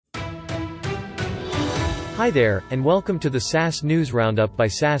Hi there, and welcome to the SaaS News Roundup by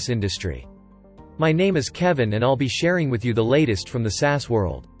SaaS Industry. My name is Kevin and I'll be sharing with you the latest from the SaaS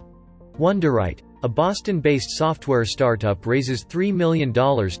world. Wunderite, a Boston-based software startup, raises $3 million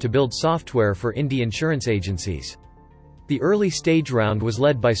to build software for indie insurance agencies. The early stage round was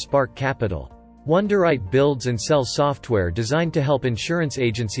led by Spark Capital. Wunderite builds and sells software designed to help insurance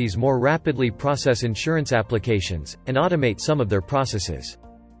agencies more rapidly process insurance applications, and automate some of their processes.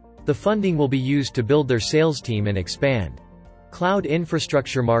 The funding will be used to build their sales team and expand. Cloud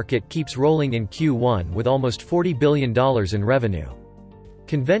infrastructure market keeps rolling in Q1 with almost $40 billion in revenue.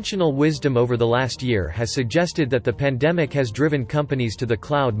 Conventional wisdom over the last year has suggested that the pandemic has driven companies to the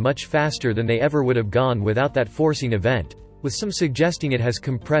cloud much faster than they ever would have gone without that forcing event, with some suggesting it has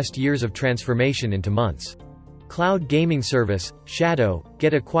compressed years of transformation into months. Cloud gaming service, Shadow,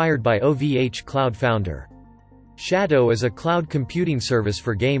 get acquired by OVHcloud founder. Shadow is a cloud computing service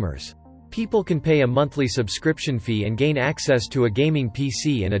for gamers. People can pay a monthly subscription fee and gain access to a gaming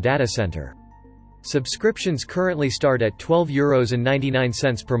PC and a data center. Subscriptions currently start at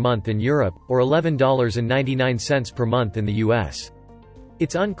 €12.99 per month in Europe, or $11.99 per month in the US.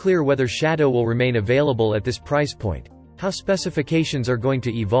 It's unclear whether Shadow will remain available at this price point, how specifications are going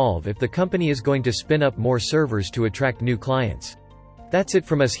to evolve if the company is going to spin up more servers to attract new clients. That's it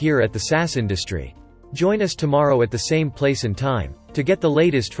from us here at the SaaS Industry. Join us tomorrow at the same place and time, to get the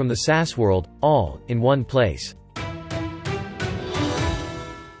latest from the SaaS world, all in one place.